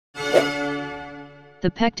The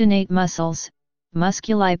pectinate muscles,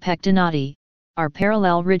 musculi pectinati, are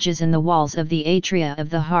parallel ridges in the walls of the atria of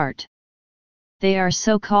the heart. They are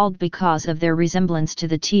so called because of their resemblance to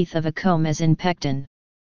the teeth of a comb as in pecten.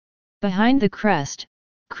 Behind the crest,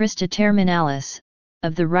 crista terminalis,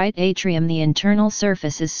 of the right atrium the internal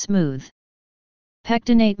surface is smooth.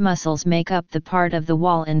 Pectinate muscles make up the part of the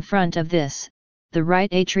wall in front of this, the right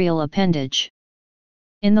atrial appendage.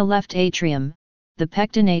 In the left atrium, the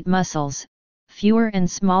pectinate muscles, fewer and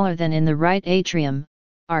smaller than in the right atrium,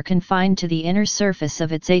 are confined to the inner surface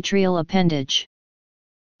of its atrial appendage.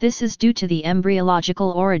 This is due to the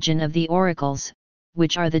embryological origin of the auricles,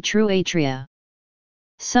 which are the true atria.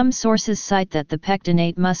 Some sources cite that the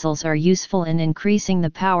pectinate muscles are useful in increasing the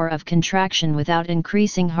power of contraction without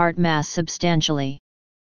increasing heart mass substantially.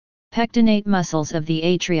 Pectinate muscles of the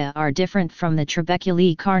atria are different from the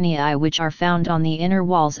trabeculae carnii which are found on the inner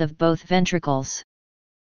walls of both ventricles.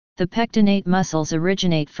 The pectinate muscles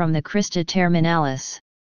originate from the crista terminalis.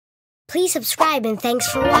 Please subscribe and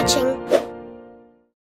thanks for watching.